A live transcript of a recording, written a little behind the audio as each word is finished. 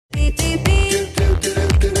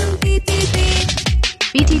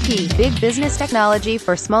BTP, Big Business Technology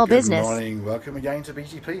for Small Business. Good morning, welcome again to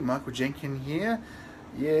BTP. Michael Jenkins here.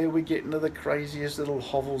 Yeah, we get into the craziest little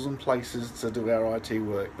hovels and places to do our IT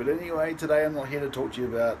work. But anyway, today I'm not here to talk to you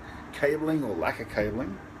about cabling or lack of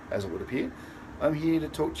cabling, as it would appear. I'm here to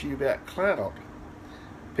talk to you about cloud.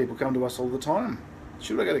 People come to us all the time.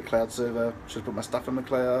 Should I go to cloud server? Should I put my stuff in the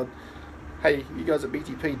cloud? Hey, you guys at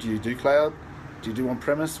BTP, do you do cloud? Do you do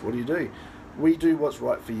on-premise? What do you do? We do what's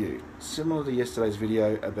right for you. Similar to yesterday's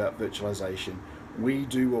video about virtualization, we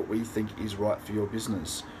do what we think is right for your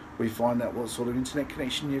business. We find out what sort of internet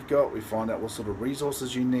connection you've got, we find out what sort of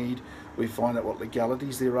resources you need, we find out what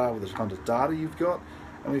legalities there are with the kind of data you've got,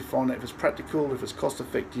 and we find out if it's practical, if it's cost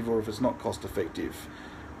effective, or if it's not cost effective.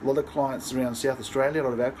 A lot of clients around South Australia, a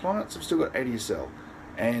lot of our clients have still got ADSL,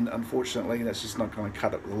 and unfortunately that's just not going to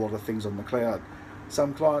cut it with a lot of things on the cloud.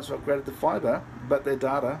 Some clients have upgraded to fibre, but their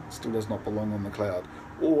data still does not belong on the cloud,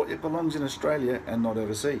 or it belongs in Australia and not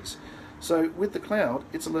overseas. So with the cloud,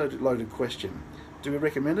 it's a loaded question. Do we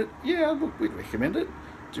recommend it? Yeah, look, we'd recommend it.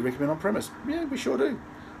 Do you recommend on-premise? Yeah, we sure do.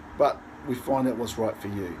 But we find out what's right for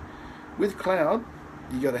you. With cloud,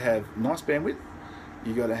 you got to have nice bandwidth,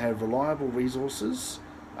 you got to have reliable resources,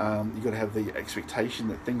 you got to have the expectation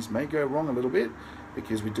that things may go wrong a little bit,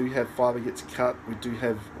 because we do have fibre gets cut, we do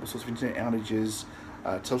have all sorts of internet outages.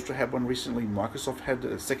 Telstra had one recently, Microsoft had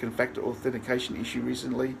a second factor authentication issue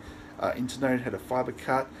recently, Internet had a fibre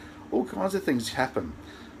cut, all kinds of things happen.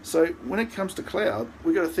 So when it comes to cloud,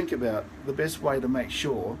 we've got to think about the best way to make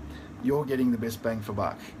sure you're getting the best bang for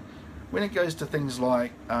buck. When it goes to things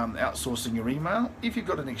like outsourcing your email, if you've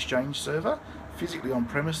got an Exchange server physically on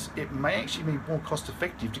premise, it may actually be more cost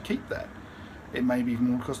effective to keep that. It may be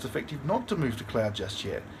more cost effective not to move to cloud just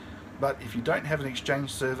yet. But if you don't have an Exchange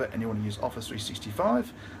server and you want to use Office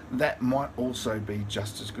 365, that might also be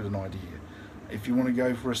just as good an idea. If you want to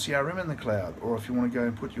go for a CRM in the cloud, or if you want to go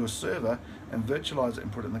and put your server and virtualize it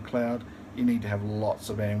and put it in the cloud, you need to have lots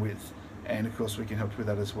of bandwidth. And of course we can help you with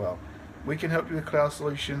that as well. We can help you with cloud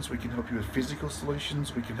solutions, we can help you with physical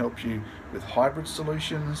solutions, we can help you with hybrid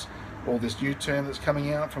solutions, or this new term that's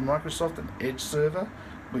coming out from Microsoft, an edge server.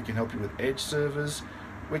 We can help you with edge servers.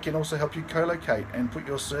 We can also help you co-locate and put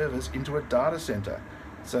your servers into a data center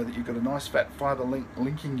so that you've got a nice fat fiber link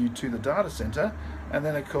linking you to the data center, and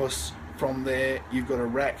then of course from there you've got a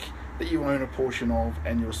rack that you own a portion of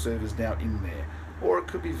and your server's now in there, or it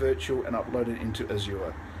could be virtual and uploaded into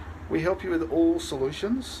Azure. We help you with all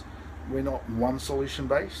solutions. We're not one solution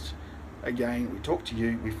based. Again, we talk to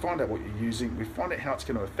you, we find out what you're using, we find out how it's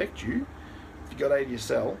going to affect you. If you've got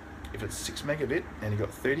ADSL, if it's 6 megabit and you've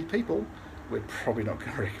got 30 people, we're probably not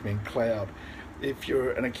going to recommend cloud. If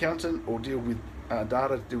you're an accountant or deal with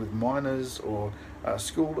data to do with miners or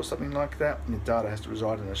school or something like that, and your data has to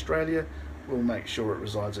reside in Australia, we'll make sure it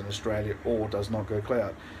resides in Australia or does not go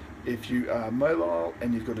cloud. If you are mobile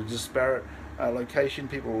and you've got a disparate location,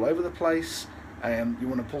 people all over the place, and you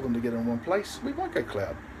want to pull them together in one place, we won't go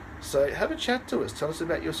cloud. So have a chat to us, tell us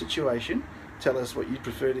about your situation, tell us what you'd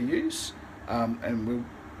prefer to use, and we'll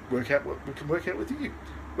work out what we can work out with you.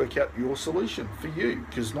 Work out your solution for you,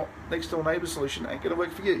 because not next door neighbour's solution ain't going to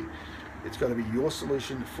work for you. It's got to be your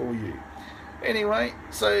solution for you. Anyway,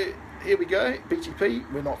 so here we go. BTP,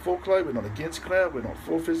 we're not for cloud, we're not against cloud, we're not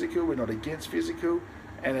for physical, we're not against physical,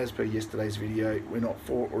 and as per yesterday's video, we're not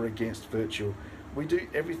for or against virtual. We do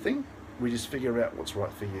everything, we just figure out what's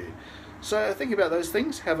right for you. So think about those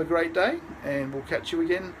things, have a great day, and we'll catch you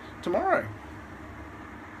again tomorrow.